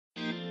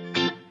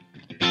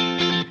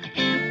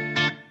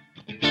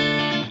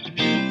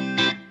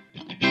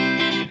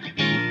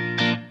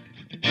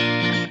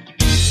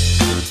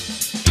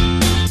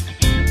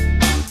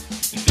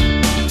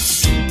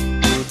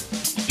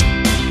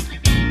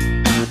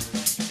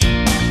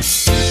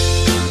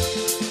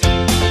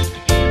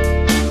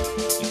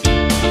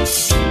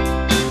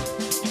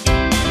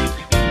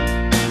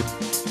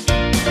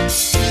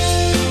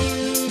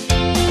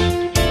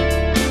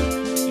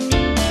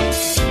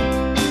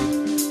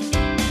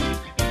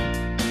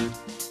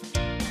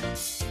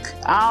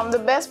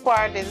The best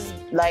part is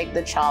like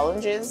the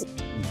challenges.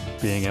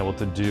 Being able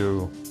to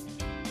do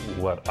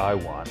what I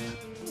want.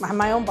 I'm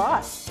my own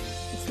boss.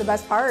 It's the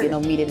best part. You know,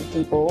 meeting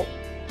people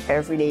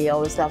every day, you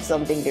always have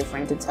something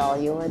different to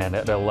tell you. And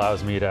it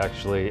allows me to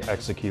actually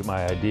execute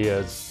my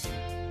ideas.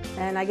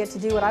 And I get to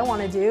do what I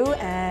want to do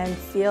and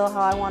feel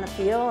how I want to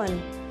feel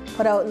and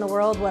put out in the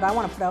world what I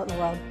want to put out in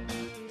the world.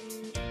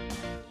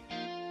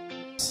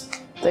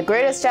 The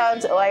greatest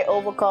challenge I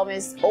overcome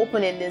is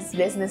opening this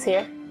business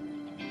here.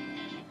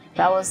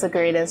 That was the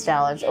greatest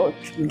challenge,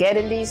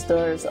 getting these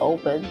doors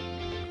open.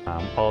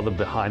 All the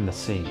behind the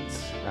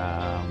scenes,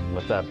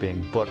 with that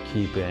being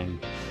bookkeeping,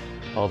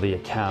 all the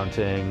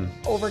accounting.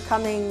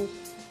 Overcoming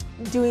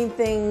doing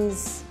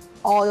things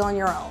all on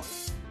your own.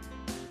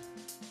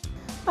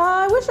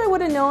 I wish I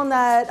would have known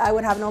that I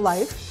would have no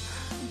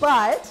life,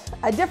 but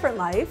a different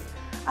life.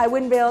 I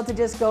wouldn't be able to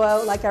just go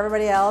out like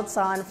everybody else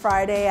on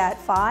Friday at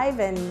 5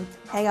 and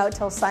hang out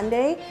till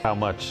Sunday. How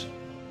much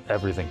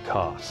everything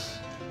costs.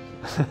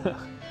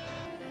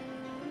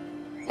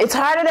 It's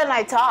harder than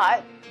I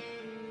thought.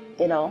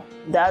 You know,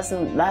 that's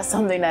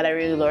something that I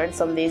really learned.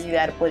 Some days you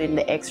gotta put in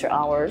the extra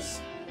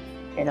hours,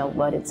 you know,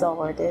 but it's all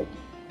worth it.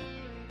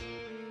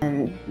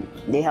 And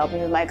they help me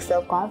with my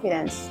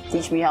self-confidence,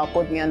 teach me how to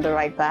put me on the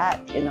right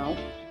path, you know.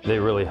 They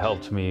really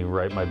helped me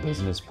write my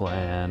business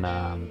plan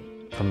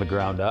from the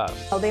ground up.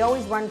 They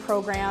always run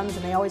programs,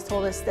 and they always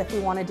told us that if we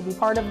wanted to be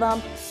part of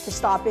them, to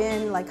stop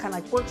in, like kind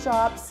of like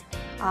workshops,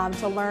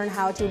 to learn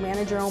how to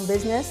manage your own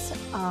business.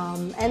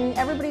 And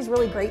everybody's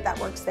really great that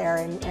works there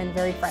and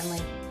very friendly.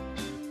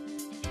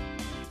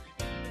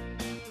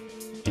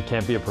 You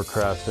can't be a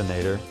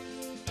procrastinator.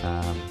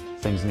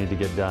 Things need to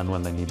get done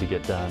when they need to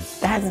get done.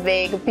 That's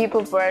big. A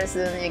people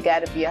person, you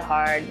gotta be a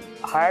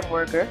hard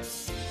worker,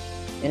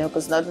 you know,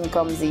 because nothing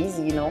comes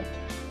easy, you know.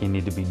 You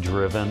need to be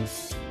driven.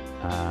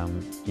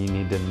 You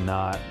need to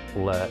not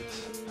let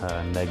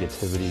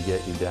negativity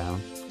get you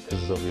down,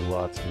 because there'll be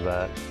lots of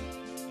that.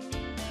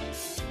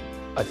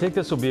 I think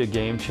this will be a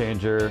game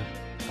changer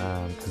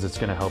because it's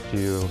going to help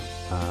you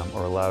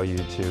or allow you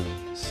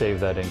to save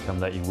that income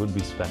that you would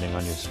be spending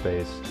on your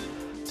space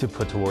to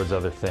put towards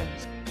other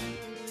things.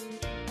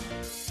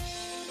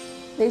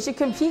 They should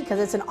compete because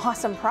it's an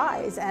awesome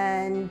prize,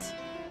 and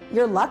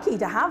you're lucky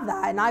to have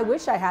that, and I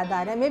wish I had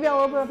that. And maybe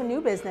I'll open up a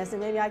new business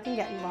and maybe I can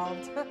get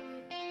involved.